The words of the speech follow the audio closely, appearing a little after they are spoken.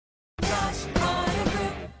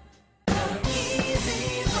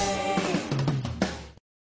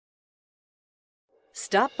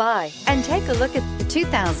Stop by and take a look at the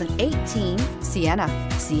 2018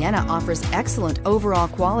 Sienna. Sienna offers excellent overall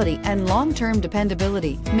quality and long-term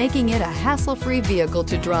dependability, making it a hassle-free vehicle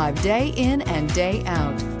to drive day in and day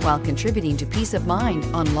out, while contributing to peace of mind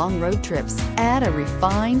on long road trips. Add a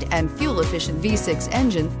refined and fuel-efficient V6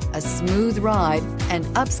 engine, a smooth ride, and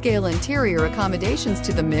upscale interior accommodations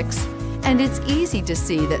to the mix, and it's easy to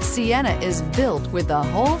see that Sienna is built with the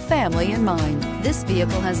whole family in mind. This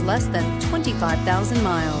vehicle has less than 25,000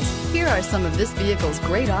 miles. Here are some of this vehicle's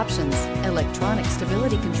great options: electronic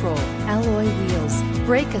stability control, alloy wheels,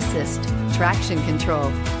 brake assist, traction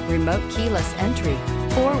control, remote keyless entry,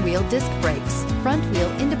 four-wheel disc brakes,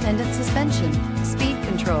 front-wheel independent suspension, speed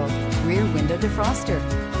control, rear window defroster,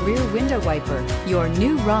 rear window wiper. Your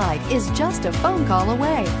new ride is just a phone call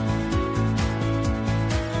away.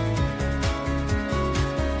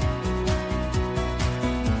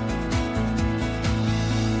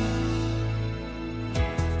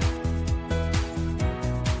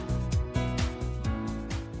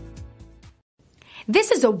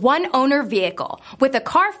 This is a one-owner vehicle with a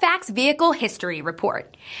Carfax Vehicle History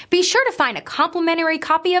Report. Be sure to find a complimentary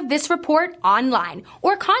copy of this report online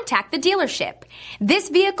or contact the dealership. This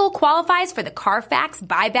vehicle qualifies for the Carfax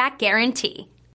Buyback Guarantee.